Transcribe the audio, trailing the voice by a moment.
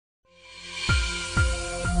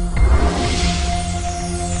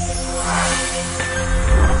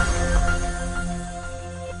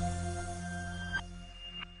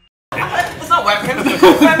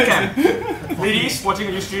ladies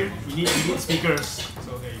watching the stream, we need speakers.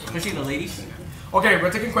 So there you go. Especially the ladies. Okay,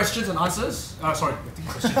 we're taking questions and answers. Sorry, we're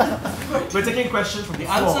taking questions. We're taking questions from the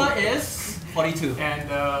floor. Answer is 42. And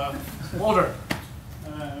Walter. I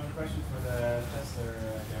have a question for the tester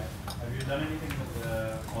guy. Have you done anything with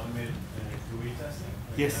the automated GUI testing?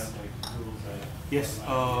 Like Yes. Have, like, tools that Yes.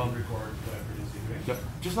 record whatever it is you're doing? Yep.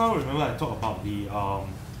 Just now, remember I talked about the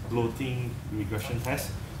bloating regression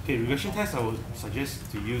test. Okay, regression test, I would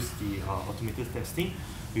suggest to use the automated testing.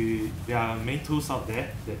 There are many tools out there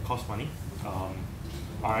that cost money.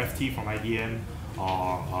 RFT from IBM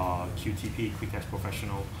or QTP, Quick Test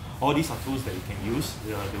Professional. All these are tools that you can use.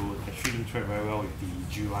 They will actually interact very well with the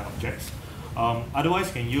GUI objects. Otherwise,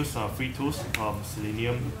 you can use free tools,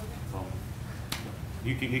 Selenium.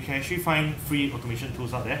 You can actually find free automation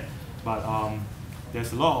tools out there, but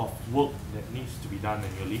there's a lot of work that needs to be done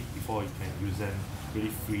manually before you can use them really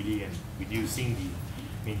freely and reducing the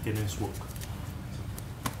maintenance work.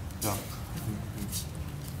 Yeah.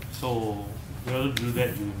 So in order to do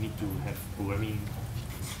that, you need to have programming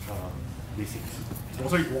basics.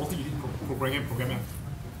 Also, Walter, you did programming.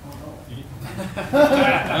 You did.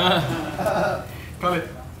 Khalid.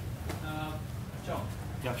 John.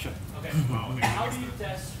 Yeah, sure. Okay. Wow, okay. How do you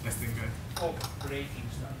test Testing good. for breaking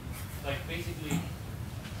stuff? Like basically,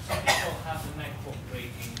 some people have the knack for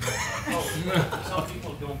breaking code. Some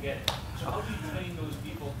people don't get it. So how do you train those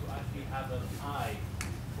people to actually have an eye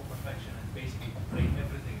for perfection and basically break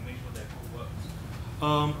everything, make sure their code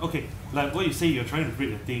works? Okay, like what you say, you're trying to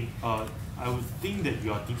break a thing. I would think that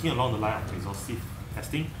you are thinking along the line of exhaustive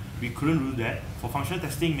testing. We couldn't do that. For functional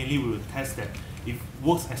testing, mainly we will test that if it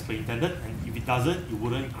works as per intended, and if it doesn't, it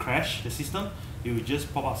wouldn't crash the system. It would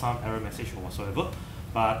just pop out some error message or whatsoever.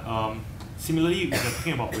 But similarly, if you're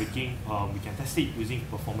talking about breaking, we can test it using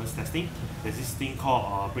performance testing. There's this thing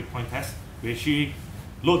called breakpoint test. We actually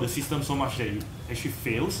load the system so much that it actually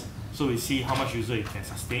fails. So we see how much user it can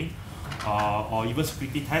sustain. Or even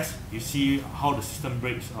security test, you see how the system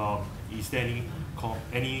breaks. Is there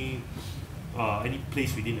any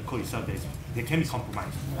place within the code itself that can be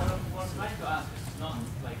compromised? What I'm trying to ask is not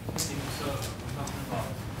like anything server. I'm talking about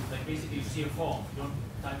like basically you see a form, you don't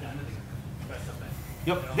type anything, press submit.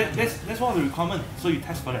 Yep, that's one of the requirements. So you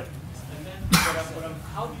test for that. And then,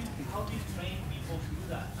 how do you train people to do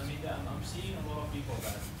that? I mean, I'm seeing a lot of people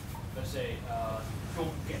that, let's say,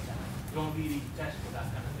 don't get that, don't really test for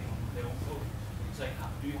that kind of thing on their own code. It's like,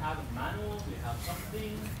 do you have a manual? Do you have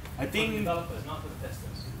something? I think for the developers, not for the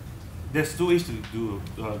testers. There's two ways to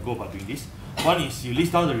go about doing this. One is you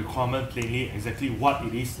list down the requirement plainly, exactly what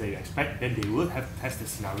it is that you expect, then they will have tested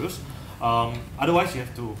scenarios. Otherwise, you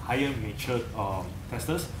have to hire matured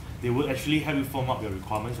testers. They will actually help you form up your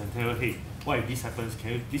requirements and tell you, hey, what if this happens?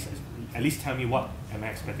 Can you please at least tell me what am I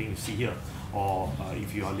expecting to see here? Or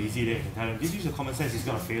if you are lazy, then you can tell them, this is your common sense, it's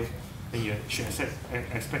going to fail. Then you should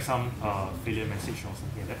expect some failure message or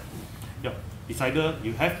something like that. Yep. It's either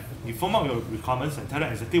you form up your requirements and tell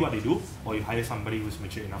them exactly what they do, or you hire somebody who's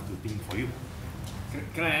mature enough to think for you.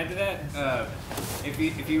 Can I add to that?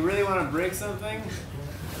 If you really want to break something,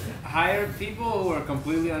 hire people who are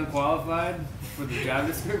completely unqualified for the job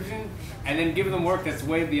description, and then give them work that's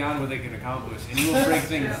way beyond what they can accomplish, and you will break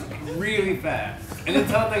things really fast. And then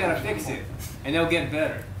tell them they gotta fix it, and they'll get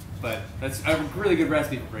better. But that's a really good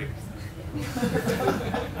recipe for breaking stuff.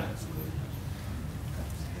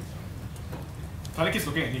 Khalid keeps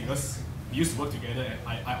looking at me because we used to work together,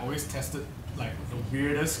 and I always tested like the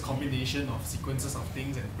weirdest combination of sequences of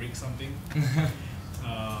things and break something.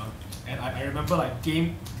 And I remember like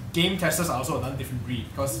game testers are also another different breed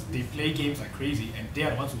because they play games like crazy, and they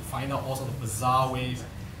are the ones who find out all sorts of bizarre ways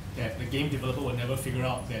that the game developer will never figure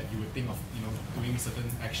out that you would think of, doing certain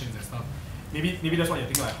actions and stuff. Maybe that's what you're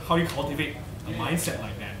thinking, like how do you cultivate a mindset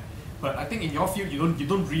like that. But I think in your field you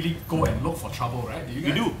don't really go and look for trouble, right? Do you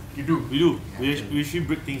guys? You do. We do. We actually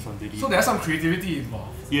break things on daily. So there's some creativity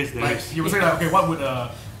involved. Yes, there is. You would say like, okay, what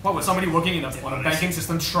would somebody working on a banking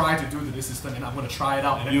system try to do to this system, and I'm going to try it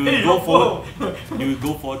out. And You then, will go forward. You will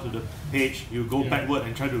go forward to the page. You go backward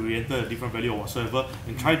and try to re-enter a different value or whatsoever,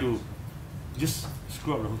 and try to just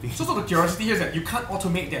screw up the whole thing. So the curiosity here is that you can't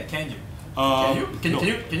automate that, can you?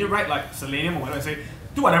 Can you write like Selenium or whatever and say,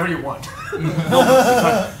 do whatever you want? No, you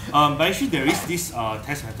can't. But actually there is this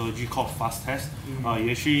test methodology called fast test. You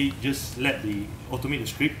actually just automate the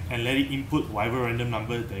script and let it input whatever random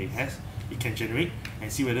number that it can generate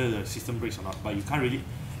and see whether the system breaks or not. But you can't really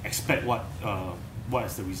expect what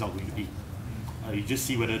is the result going to be. You just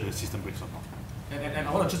see whether the system breaks or not. And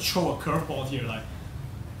I want to just throw a curveball here, like,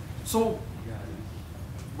 so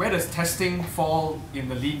where does testing fall in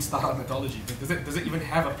the lean startup methodology? Does it even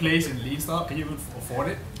have a place in lean startup? Can you even afford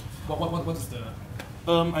it? What is the?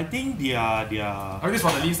 I think they are. I mean, this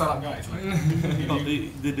for the lean startup guys. Like,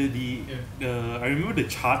 I remember the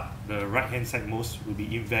chart. The right hand side most will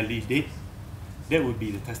be invalidate. That would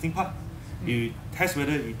be the testing part. You test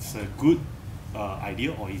whether it's a good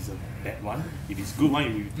idea or it's a bad one. If it's a good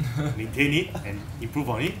one, you maintain it and improve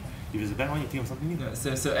on it. If it's a bad one, you think of something new. Yeah,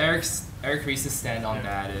 so Eric Reese's stand on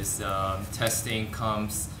that is testing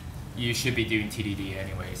comes. You should be doing TDD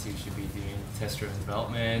anyways. You should be doing test-driven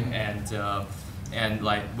development and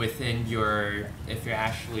like within your, if you're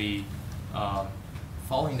actually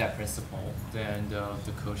following that principle, then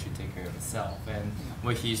the code should take care of itself. And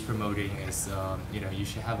what he's promoting is you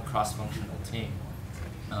should have a cross-functional team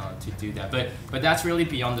to do that. But that's really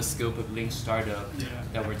beyond the scope of Lean Startup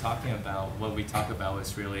that we're talking about. What we talk about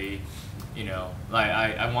is really, like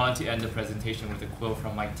I wanted to end the presentation with a quote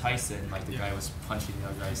from Mike Tyson, like the guy was punching the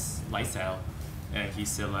other guy's lights out, and he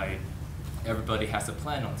said like, everybody has a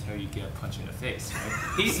plan until you get punched in the face,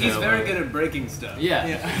 right? He's very good at breaking stuff. Yeah.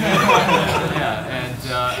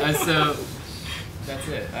 And so that's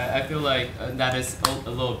it. I feel like that is a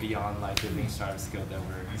little beyond like the Lean Startup skill that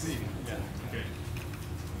we're speaking to. Okay.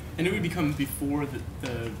 And it would become before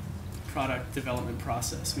the product development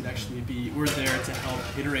process. We're there to help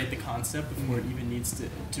iterate the concept before it even needs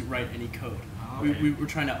to write any code. Okay. We're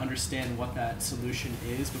trying to understand what that solution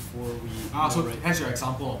is before we. So write. hence your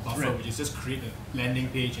example of Buffer, Right. which is just create a landing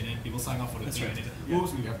page and then people sign up for the That's thing. right. And Yeah.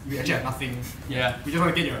 oops, we actually have nothing. Yeah. We just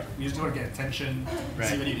want to get attention, Right.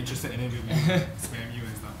 see whether you're interested, and then we spam you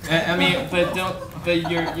and stuff. I mean, but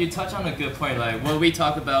you touch on a good point. Like what we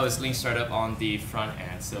talk about is Lean Startup on the front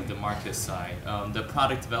end, so the market side. The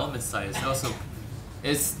product development side is also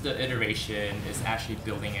the iteration, is actually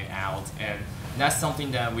building it out, and that's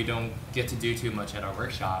something that we don't get to do too much at our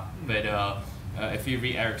workshop. But if you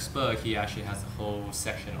read Eric's book, he actually has a whole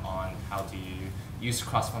section on how do you use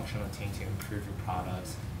cross-functional team to improve your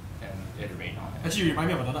products and iterate on it. Actually, you remind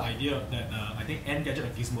me of another idea that I think Engadget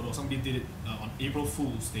and Gizmodo, somebody did it on April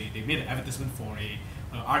Fools. They made an advertisement for a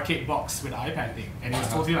arcade box with an iPad thing, and it was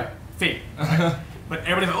totally like fake. Right? But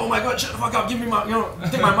everybody's like, oh my god, shut the fuck up, give me my,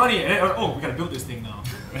 take my money, and then, oh, we gotta build this thing now.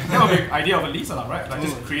 That would be the idea of a lead startup, right? Like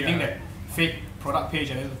just creating that fake product page,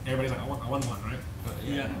 and then everybody's like, I want one, right?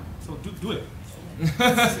 Yeah. So do it.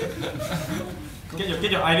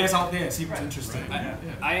 Get your ideas out there and see what's interesting.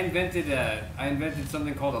 I invented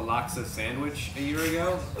something called a laksa sandwich a year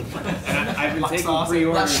ago, and I've been taking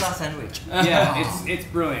pre-orders. Laksa sandwich. Yeah, it's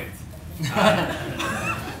brilliant,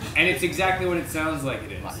 and it's exactly what it sounds like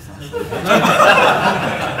it is.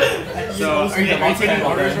 So Are you taking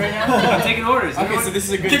orders right now? I'm taking orders. Okay, so this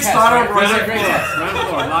is a good Kickstarter test, right? project. Great test. Round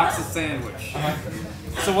four, laksa sandwich.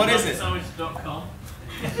 So what is it? Sandwich.com.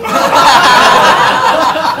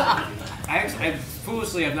 I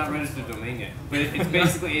foolishly have not registered the domain yet, but it's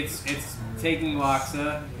basically it's taking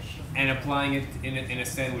laksa and applying it in a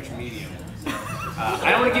sandwich medium.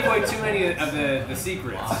 I don't want to give away too many of the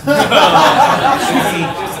secrets. It's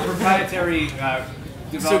a proprietary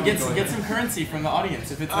development. So get some currency from the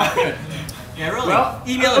audience if it's not good. Yeah, really. Well,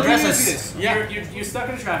 email let me address ask you us. this. Yeah. You're stuck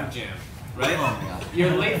in a traffic jam, right? Oh my god.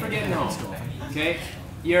 You're late for getting home. Okay.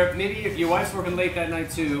 Maybe your wife's working late that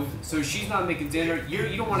night too, so she's not making dinner.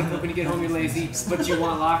 You don't want to cook when you get home. You're lazy, but you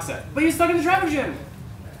want laksa. But you're stuck in the traffic jam.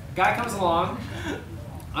 Guy comes along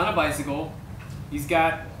on a bicycle. He's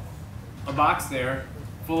got a box there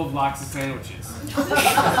full of laksa sandwiches.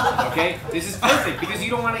 Okay, this is perfect because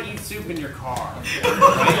you don't want to eat soup in your car.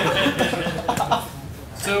 Right?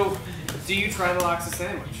 So, do you try the laksa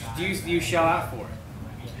sandwich? Do you shell out for it?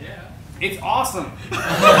 Yeah. It's awesome.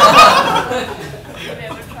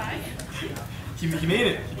 He made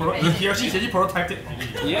it. He actually prototyped it.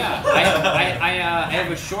 Yeah, I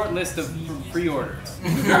have a short list of pre-orders.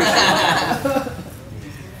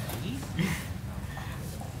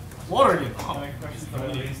 Water again. My question for the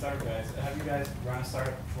lean startup guys. Have you guys run a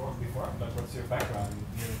startup before? Like, what's your background?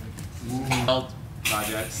 Failed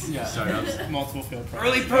projects, startups. Multiple failed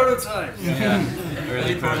projects. Early prototypes. Yeah,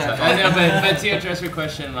 early prototype. But to address your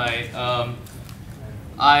question, like,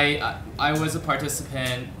 I was a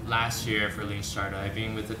participant last year for Lean Startup. I've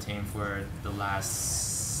been with the team for the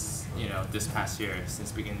last, this past year,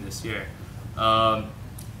 since beginning this year.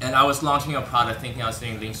 And I was launching a product thinking I was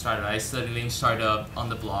doing Lean Startup. I studied Lean Startup on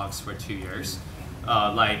the blogs for 2 years.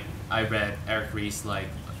 Like, I read Eric Ries like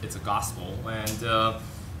it's a gospel. And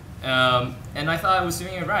I thought I was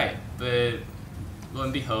doing it right. But lo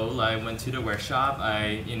and behold, I went to the workshop.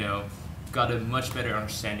 I, got a much better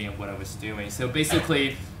understanding of what I was doing. So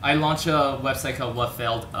basically, I launched a website called What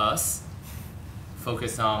Failed Us,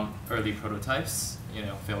 focused on early prototypes,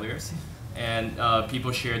 failures. And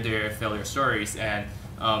people shared their failure stories. And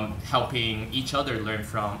helping each other learn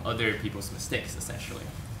from other people's mistakes, essentially.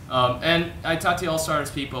 And I talked to all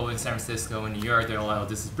startups people in San Francisco and New York. They're like, oh,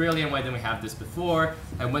 this is brilliant. Why didn't we have this before?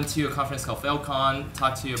 I went to a conference called Failcon,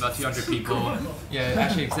 talked to about 200 people. Yeah, it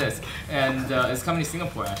actually exists. And it's coming to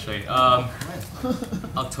Singapore, actually,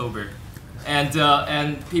 October.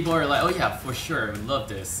 And people are like, oh yeah, for sure, we love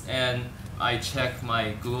this. And I check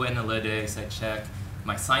my Google Analytics, I check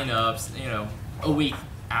my signups, you know, a week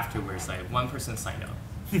afterwards, like one person signed up.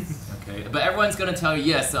 Okay, but everyone's gonna tell you,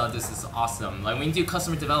 yes, this is awesome. Like when you do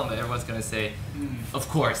customer development, everyone's gonna say, of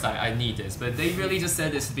course, I need this. But they really just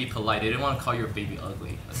said this to be polite. They didn't want to call your baby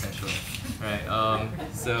ugly, essentially, right?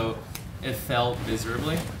 So it failed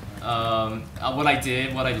miserably. What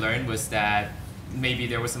I learned was that maybe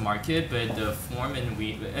there was a market, but the form in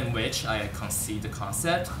which I conceived the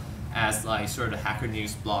concept as like sort of the Hacker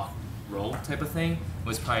News blog role type of thing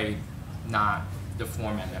was probably not the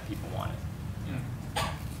format that people wanted.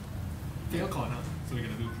 Failcon, huh? So we're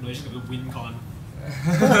gonna do Malaysia gonna do WinCon.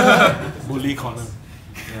 Bully corner.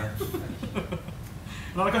 Yeah.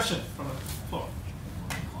 Another question from the floor.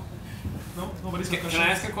 No, nobody's got questions. Can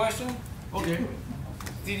I ask a question? Okay.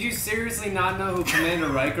 Did you seriously not know who Commander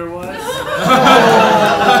Riker was?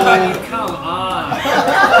 I mean, come on.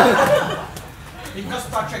 Because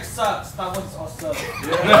Star Trek sucks, Star Wars is awesome.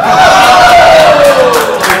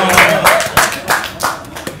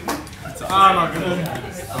 I'm not gonna.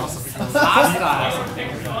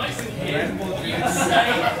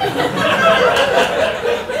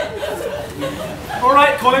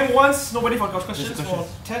 Alright, calling once, nobody forgot questions for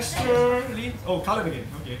tester lead. Oh, Colin again.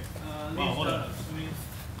 Okay. Wow, hold on. I mean,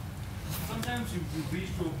 sometimes you reach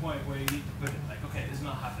to a point where you need to put it like, okay, it's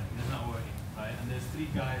not happening, it's not working, right? And there's three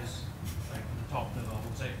guys like at the top level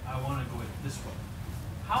who say, I want to go this way.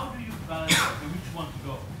 How do you balance which one to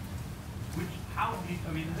go? I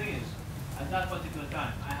mean, the thing is, at that particular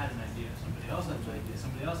time, I had an idea, somebody else has an idea,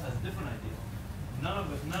 somebody else has a different idea, none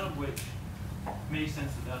of which made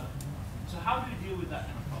sense to the other. So how do you deal with that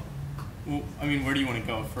kind of problem? Well, I mean, where do you want to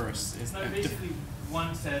go first? Now, basically,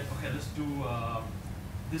 one said, okay, let's do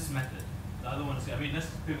this method. The other one said, I mean, let's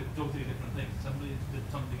pivot totally different things. Somebody did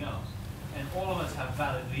something else. And all of us have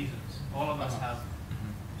valid reasons. All of us have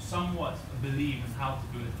somewhat believe in how to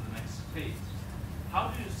do it for the next phase. How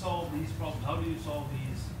do you solve these problems? How do you solve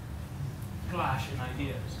these clash in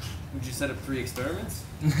ideas? Would you set up 3 experiments?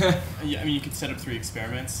 Yeah, I mean, you could set up 3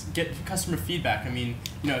 experiments. Get customer feedback. I mean,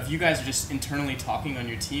 you know, if you guys are just internally talking on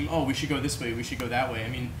your team, oh, we should go this way, we should go that way. I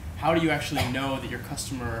mean, how do you actually know that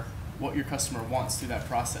what your customer wants through that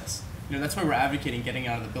process? You know, that's why we're advocating getting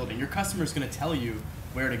out of the building. Your customer is going to tell you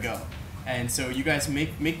where to go, and so you guys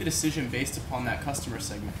make the decision based upon that customer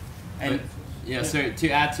segment. And but, yeah, so to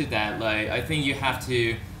add to that, like I think you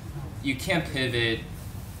can't pivot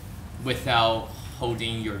without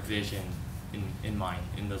holding your vision in mind,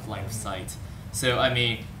 in the line of sight. So I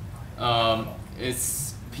mean,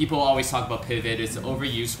 it's people always talk about pivot. It's an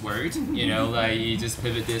overused word, you know, like you just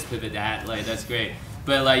pivot this, pivot that, like that's great.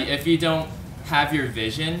 But like if you don't have your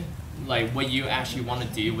vision, like what you actually want to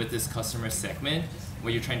do with this customer segment,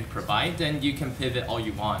 what you're trying to provide, then you can pivot all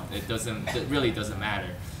you want. It really doesn't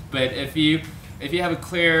matter. But if you have a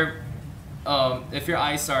clear, if your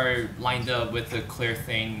eyes are lined up with a clear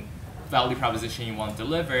value proposition you want to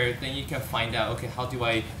deliver, then you can find out, okay, how do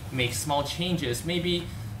I make small changes? Maybe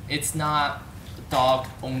it's not dog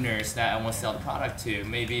owners that I want to sell the product to.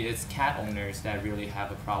 Maybe it's cat owners that really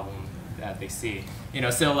have a problem that they see. You know,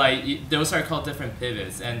 so like those are called different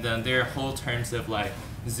pivots, and then there are whole terms of like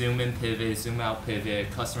zoom in pivot, zoom out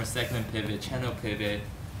pivot, customer segment pivot, channel pivot,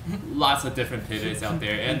 lots of different pivots out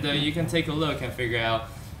there, and you can take a look and figure out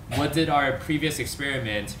what did our previous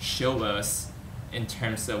experiment show us in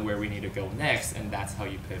terms of where we need to go next, and that's how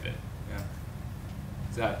you pivot. Yeah.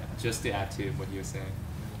 So just to add to what you were saying.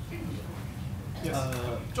 Yes.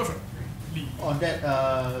 Joshua. Lee. On that,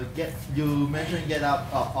 you mentioned get out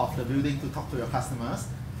of the building to talk to your customers,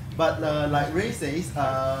 but like Ray says,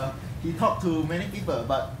 he talked to many people,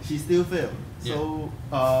 but he still failed. So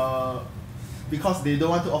because they don't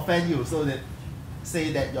want to offend you, so they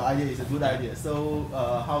say that your idea is a good idea. So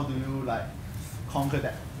how do you like conquer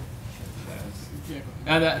that?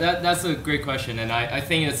 That's a great question, and I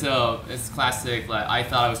think it's classic. Like I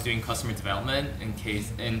thought I was doing customer development in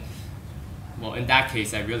that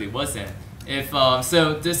case I really wasn't.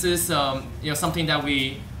 So this is something that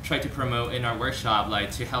we try to promote in our workshop,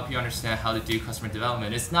 like to help you understand how to do customer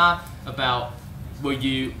development. It's not about will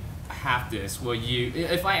you have this,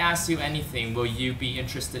 if I ask you anything, will you be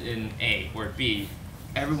interested in A or B?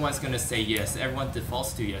 Everyone's gonna say yes. Everyone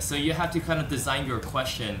defaults to yes. So you have to kind of design your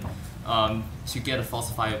question to get a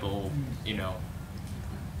falsifiable,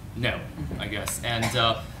 no, I guess.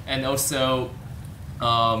 And also,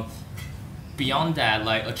 beyond that,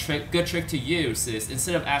 like a good trick to use is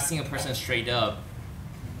instead of asking a person straight up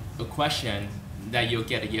a question that you'll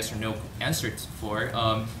get a yes or no answer for,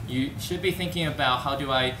 you should be thinking about how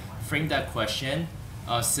do I frame that question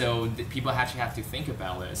so that people actually have to think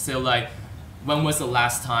about it. So like, when was the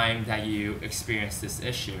last time that you experienced this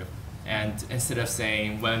issue? And instead of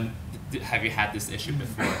saying, when have you had this issue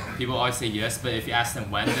before? People always say yes, but if you ask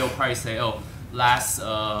them when, they'll probably say, oh, last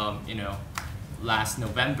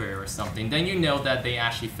November or something. Then you know that they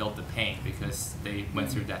actually felt the pain because they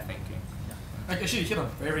went through that thinking. Actually, you hit a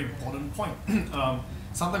very important point.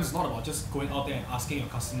 Sometimes it's not about just going out there and asking your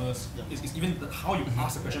customers. It's even how you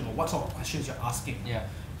ask the question or what sort of questions you're asking. Yeah.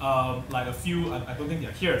 Like a few, I don't think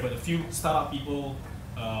they're here, but a few startup people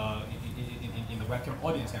in the Webcamp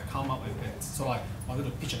audience have come up and sort of like wanted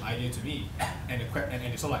to pitch an idea to me, and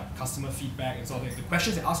it's sort of like customer feedback and so on. The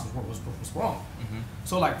questions they asked was wrong.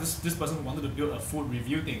 So like this person wanted to build a food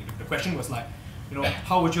review thing. The question was like,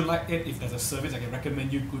 how would you like it if there's a service that can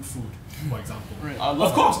recommend you good food, for example? Right.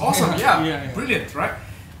 Of course, awesome, Yeah. Brilliant, right?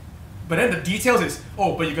 But then the details is,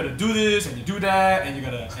 oh, but you gotta do this and you do that and you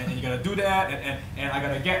gotta do that and I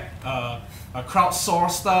gotta get a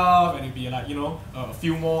crowdsource stuff and it'd be like a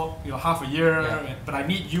few more half a year, but I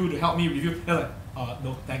need you to help me review. They're like,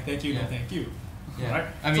 no, thank you, no, thank you. Yeah.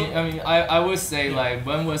 Right? I would say like,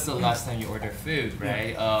 when was the last time you ordered food,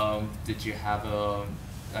 right? Did you have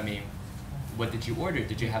what did you order?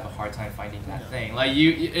 Did you have a hard time finding that thing? Like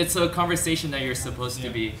it's a conversation that you're supposed to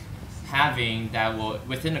be having that will,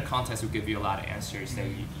 within the context, will give you a lot of answers that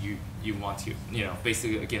you want to,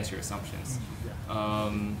 basically against your assumptions.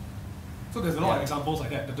 So there's a lot of examples like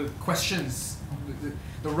that. The questions,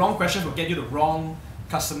 the wrong questions will get you the wrong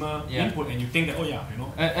customer input, and you think that,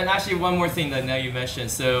 And actually, one more thing that now you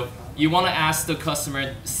mentioned. So you want to ask the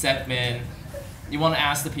customer segment. You want to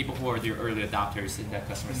ask the people who are the early adopters in that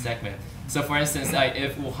customer segment. So for instance, like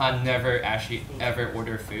if Wuhan never actually ever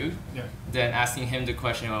ordered food, then asking him the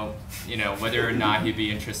question, whether or not he'd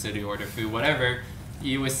be interested to order food, whatever,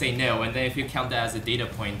 you would say no. And then if you count that as a data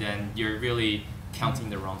point, then you're really counting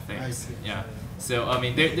the wrong things. Yeah. So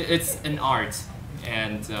it's an art,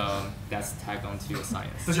 and that's tagged onto a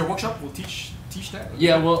science. Does your workshop will teach that?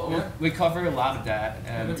 Yeah, we cover a lot of that,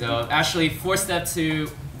 and actually 4-Step to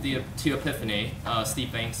Epiphany,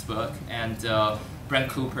 Steve Banks' book, and Brent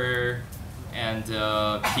Cooper and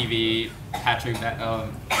PV Patrick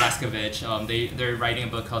Vaskovich, they're writing a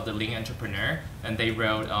book called The Lean Entrepreneur, and they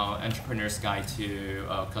wrote Entrepreneur's Guide to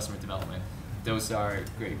Customer Development. Those are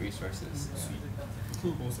great resources.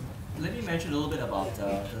 Cool, awesome. Let me mention a little bit about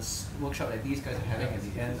this workshop that these guys are having at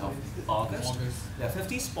the end of August. There are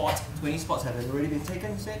 50 spots, 20 spots have already been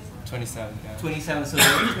taken, you said? 27, yeah. 27, so there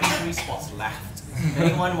are 23 spots left. If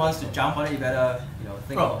anyone wants to jump on it, you better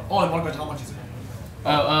think about it. All in one question, how much is it?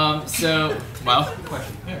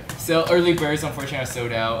 So early birds unfortunately are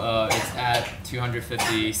sold out. It's at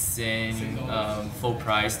 250 Sing full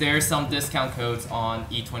price. There are some discount codes on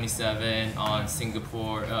E27, on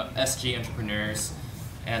Singapore, SG Entrepreneurs,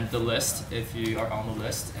 and the list if you are on the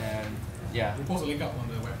list. And yeah, We'll post a link up on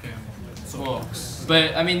the webcam. Cool.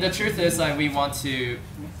 But the truth is, like, we want to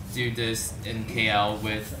do this in KL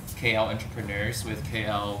with KL entrepreneurs, with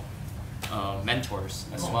KL mentors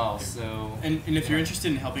as well. So and if you're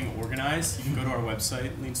interested in helping organize, you can go to our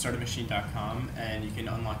website, leanstartupmachine.com, and you can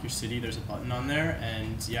unlock your city. There's a button on there,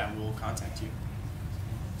 and we'll contact you.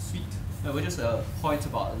 Sweet. But just a point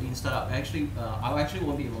about Lean Startup. Actually, I actually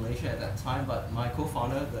won't be in Malaysia at that time, but my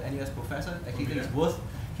co-founder, the NUS professor, actually thinks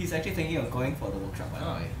he's actually thinking of going for the workshop, by the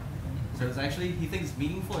way. So it's actually, he thinks it's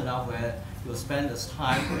meaningful enough where he'll spend his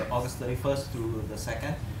time from August 31st to the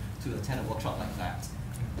 2nd to attend a workshop like that.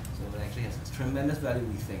 So it actually has tremendous value,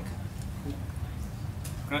 we think.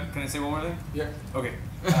 Can I say one more thing? Yeah. Okay.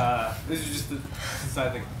 This is just the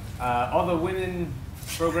side thing. All the women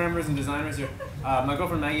programmers and designers here, my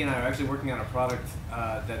girlfriend Maggie and I are actually working on a product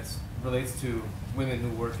that relates to women who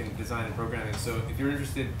work in design and programming. So if you're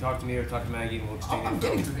interested, talk to me or talk to Maggie and we'll exchange I'm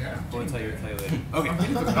getting to there. We'll tell you later. Okay. I'm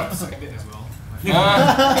getting to the second bit as well.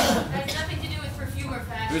 Has nothing to do with perfume or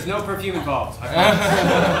fashion. There's no perfume involved.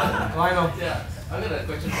 Lionel. Yeah, I've got a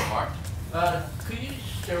question for Mark. Could you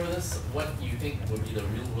share with us what you think would be the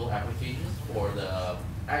real-world applications for the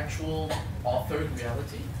actual authored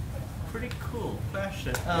reality? Pretty cool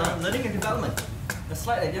question. Learning and development. The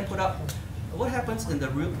slide I didn't put up. What happens in the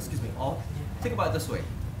real, think about it this way.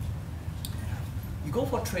 You go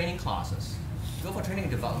for training classes. You go for training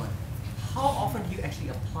and development. How often do you actually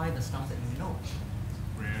apply the stuff that you know?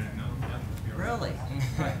 Rare, no. Yeah, Really?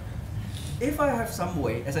 Right. if I have some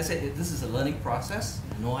way, as I said, this is a learning process,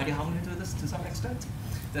 no idea how I'm going to do this to some extent.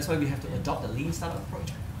 That's why we have to adopt the lean startup approach.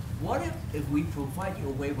 What if we provide you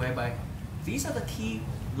a way whereby these are the key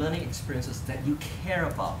learning experiences that you care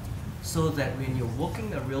about, so that when you're working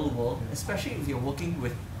in the real world, especially if you're working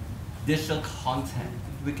with digital content,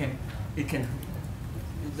 the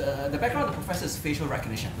background of the professor is facial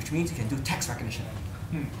recognition, which means you can do text recognition.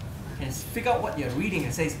 And figure out what you're reading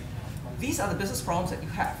and says, these are the business problems that you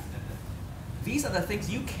have. These are the things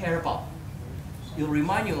you care about. It'll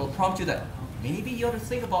remind you, it'll prompt you that maybe you ought to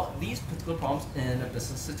think about these particular problems in a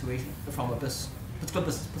business situation from a particular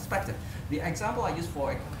business perspective. The example I use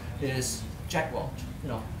for it is Jack Welch,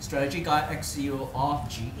 strategy guy, ex-CEO of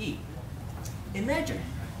GE. Imagine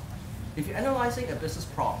if you're analyzing a business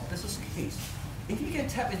problem, business case, if you can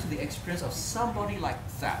tap into the experience of somebody like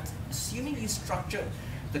that, assuming you structured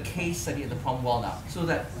the case study and the problem well now, so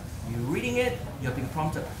that you're reading it, you're being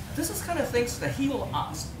prompted. This is kind of things that he will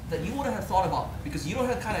ask that you wouldn't have thought about because you don't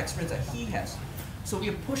have the kind of experience that he has. So we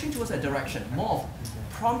are pushing towards that direction, more of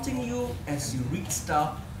prompting you as you read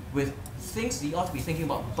stuff with things you ought to be thinking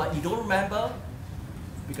about, but you don't remember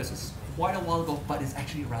because it's quite a while ago, but it's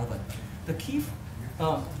actually relevant. The key,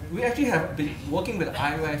 we actually have been working with an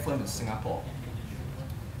eyewear firm in Singapore.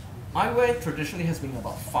 Eyewear traditionally has been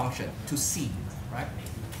about function, to see, right?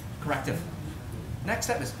 Corrective. Next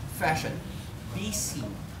step is fashion, be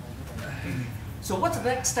seen. So what's the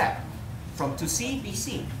next step from to see, be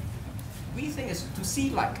seen? We think is to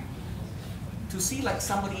see like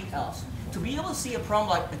somebody else. To be able to see a problem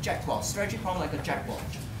like a Jack Welch, strategy problem like a Jack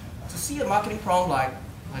Welch. To see a marketing problem like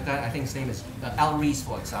I think his name is Al Rees,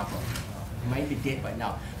 for example. He might be dead by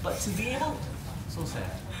now. But to be able, so sad.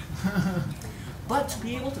 But to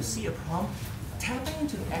be able to see a problem, tapping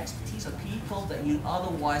into the expertise of people that you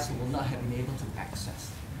otherwise will not have been able to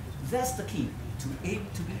access. That's the key, to be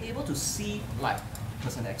able to see like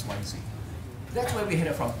person X, Y, and Z. That's where we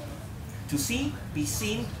headed from. To see, be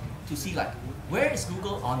seen, to see like, where is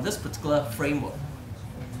Google on this particular framework?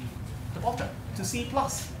 The bottom, to see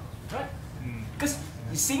plus, right? Because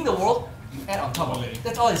you're seeing the world, you add on top of it.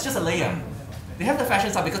 That's all, it's just a layer. They have the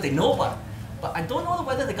fashion side because they know but I don't know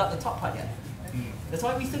whether they got the top part yet. That's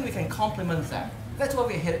why we think we can complement that. That's what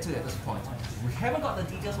we're headed to at this point. We haven't got the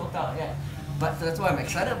details worked out yet, but that's why I'm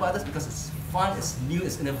excited about this because it's fun, it's new,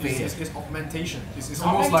 it's innovative. It's augmentation. It's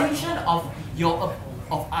almost like augmentation of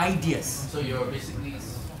ideas. So you're basically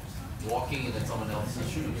walking in someone else's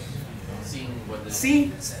shoes, seeing what they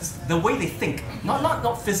see the way they think,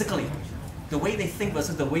 not physically. The way they think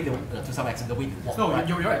versus the way they, to some extent, the way they walk. No, right?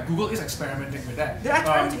 you're right. Google is experimenting with that. They're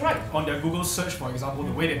experimenting, right? On their Google search, for example,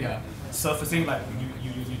 the way that they're surfacing, like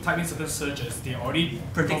you type in certain searches, they're already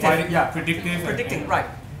predictive. Predicting, right.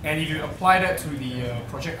 And if you apply that to the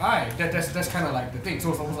Project I, that's kind of like the thing. So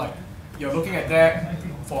it's almost like you're looking at that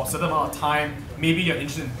for a certain amount of time. Maybe you're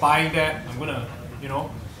interested in buying that. I'm gonna,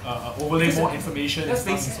 overlay more information. That's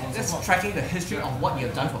tracking the history of what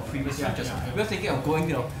you've done for previous searches. We're thinking of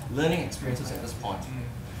going, learning experiences at this point.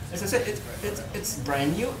 As I said, it's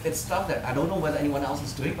brand new. It's stuff that I don't know whether anyone else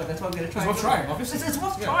is doing, but that's why we're gonna try. It's worth trying, obviously. It's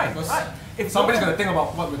worth trying, right? If somebody's gonna think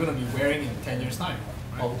about what we're gonna be wearing in 10 years' time,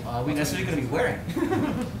 right? Well, are we necessarily gonna be wearing?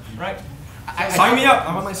 Right? Sign me up.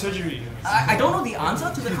 I'm on my surgery. I don't know the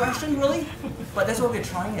answer to the question really, but that's why we're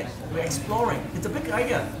trying it. We're exploring. It's a big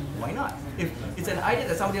idea. Why not? If it's an idea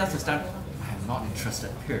that somebody else has done, I'm not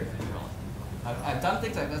interested. Period. I've done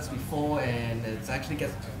things like this before, and it's actually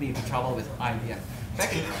gets me into trouble with IBM.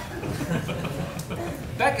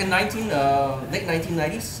 Back in late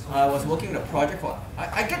 1990s, I was working on a project for.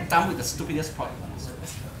 I get done with the stupidest projects,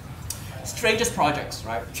 strangest projects,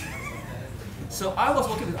 right? So I was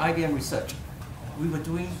working with IBM Research. We were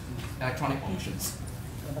doing electronic auctions.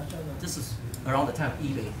 This is around the time of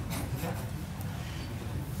eBay.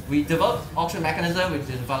 We developed auction mechanism, we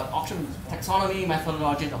developed auction taxonomy,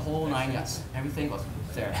 methodology, the whole 9 yards. Everything was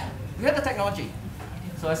there. We had the technology.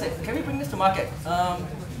 So I said, can we bring this to market?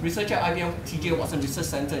 Researcher at IBM TJ Watson Research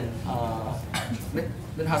Center in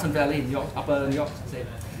Mid-Hudson Valley in New York, Upper New York, said,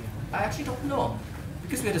 I actually don't know.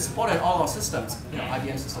 Because we had to support all our systems,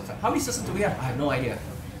 IBM systems. How many systems do we have? I have no idea.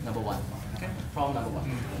 Number one. Okay, problem number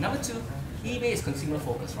one. Number two, eBay is consumer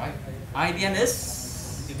focused, right? IBM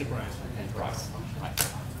is enterprise. Right.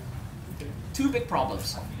 Two big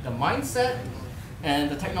problems: the mindset and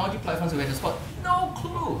the technology platforms we had to support. No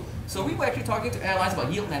clue. So we were actually talking to airlines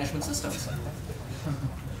about yield management systems.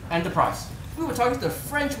 Enterprise. We were talking to the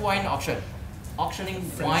French wine auctioning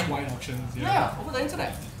French wine auctions. Yeah, over the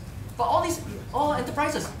internet. But all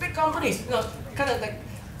enterprises, big companies, kind of like,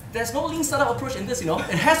 there's no lean startup approach in this, It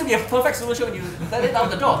has to be a perfect solution when you let it out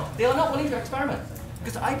the door. They are not willing to experiment.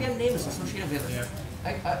 because the IBM name is associated with it.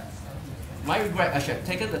 My regret, I should have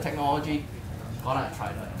taken the technology, gone out and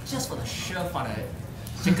tried it, just for the sheer fun of it.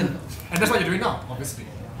 Chicken. And that's what you're doing now, obviously.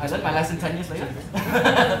 I learned my lesson 10 years later.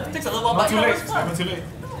 Takes a little while, Not but too you know, late. it's It's fun. never too late.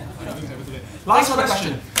 Thanks Last for the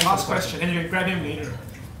question. question. Last question. And you can grab him later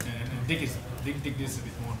and dig this a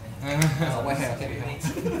bit more. Wait here, okay.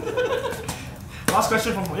 Last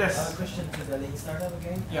question from yes. A question to the Lean Startup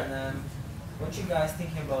again. Yeah. And what you guys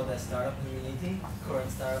thinking about the startup community, current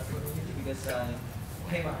startup community? Because I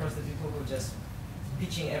came across the people who just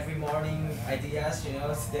pitching every morning ideas, you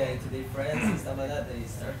know, to their friends and stuff like that. They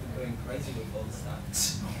start going crazy with all the stuff.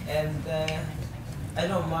 And I don't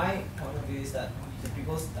know, my point of view is that the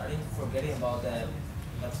people starting forgetting about that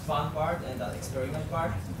fun part and that experiment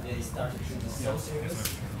part. They start to take it so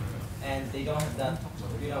serious, and they don't have that,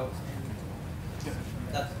 you know,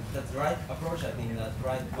 that right approach. I think that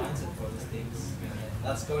right mindset for these things.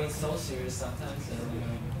 That's going so serious sometimes, and you know,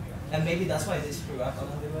 and maybe that's why they screw up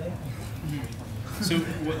along the way. So,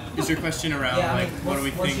 what is your question around Yeah, what do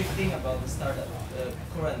we what think? you think about the startup,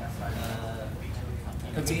 current?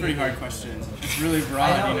 That's a pretty hard question. It's really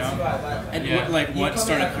broad, I know, you it's know. broad, but And Yeah. what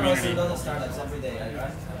startup community? A lot of startups every day,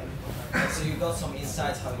 right? So you got some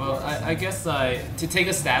insights how it Well, works. I guess to take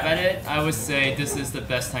a stab at it, I would say this is the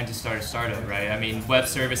best time to start a startup, right? I mean, web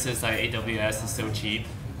services like AWS is so cheap.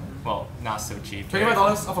 Well, not so cheap. right?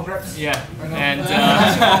 $25 off of Grabs. Yeah, and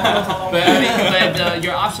but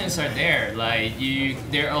your options are there. Like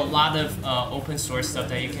there are a lot of open source stuff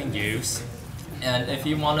that you can use, and if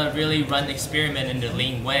you want to really run the experiment in the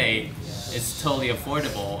lean way, it's totally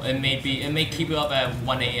affordable. It may keep you up at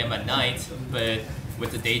 1 a.m. at night, but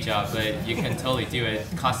with the day job, but you can totally do it.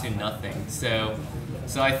 It costs you nothing. So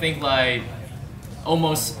I think like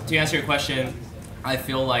almost to answer your question, I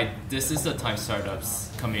feel like this is the time startups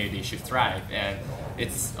community should thrive, and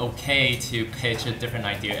it's okay to pitch a different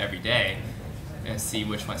idea every day and see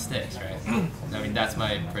which one sticks, right? I mean, that's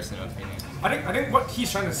my personal opinion. I think what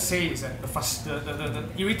he's trying to say is that the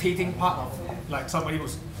irritating part of like somebody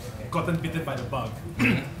who's gotten bitten by the bug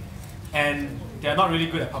and they're not really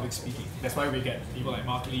good at public speaking. That's why we get people like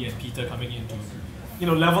Mark Lee and Peter coming in to, you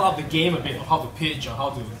know, level up the game a bit of how to pitch or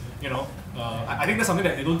how to, you know, I think that's something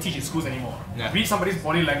that they don't teach in schools anymore. Yeah. Read somebody's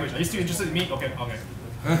body language. Are you still interested in me? Okay.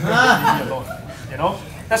 Leave me alone. You know,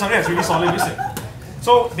 that's something that's really solid missing.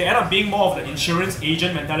 So they end up being more of the insurance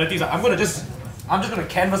agent mentality. It's like, I'm just gonna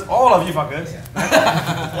canvas all of you fuckers.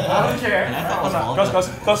 I don't care.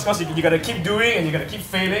 Because you gotta keep doing and you gotta keep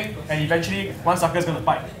failing, and eventually one sucker's gonna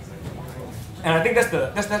bite. And I think that's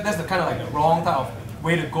the kind of like the wrong type of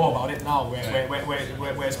way to go about it now,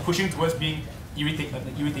 where it's pushing towards being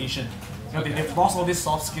irritation. You know, they've lost all these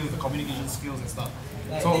soft skills, the communication skills and stuff.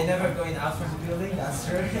 Like So they're never going out from the building, that's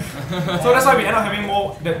true. so that's why we end up having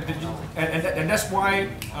more, and that's why,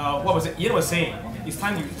 what was it, Ian was saying, it's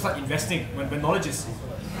time to start investing. When knowledge is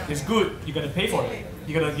good, you gotta pay for it.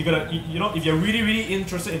 You know, if you're really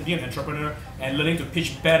interested in being an entrepreneur and learning to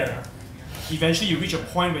pitch better, eventually you reach a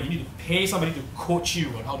point where you need to pay somebody to coach you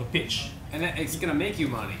on how to pitch. And it's going to make you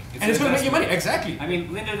money. And it's going to make you money, exactly. I mean,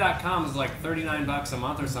 lynda.com is like $39 a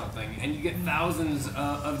month or something, and you get thousands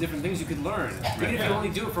of different things you could learn. Even if you only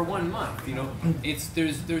do it for 1 month, you know,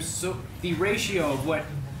 there's so the ratio of what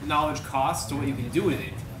knowledge costs to what you can do with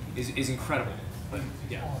it is incredible. But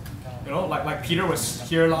yeah, you know, like Peter was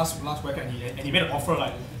here last weekend, and he made an offer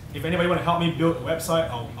like, if anybody want to help me build a website,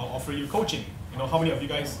 I'll offer you coaching. You know, how many of you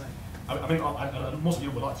guys? I mean, most of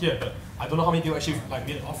you were not here, but I don't know how many people actually like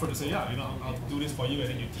made an offer to say, yeah, you know, I'll do this for you, and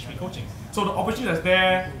then you teach me coaching. So the opportunity that's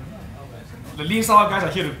there. The lean startup guys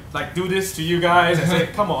are here to like do this to you guys and say,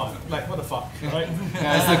 come on, like what the fuck, right?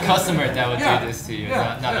 Yeah, it's the customer that would do this to you,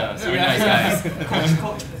 not us. We're nice guys.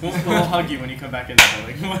 We'll hug you when you come back in the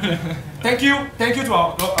building. Thank you to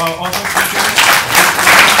our awesome speakers.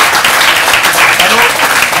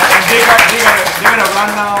 They gotta run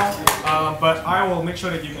now, but I will make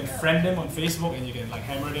sure that you can friend them on Facebook and you can like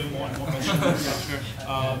hammer them more and more questions.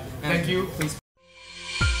 Thank you. Please.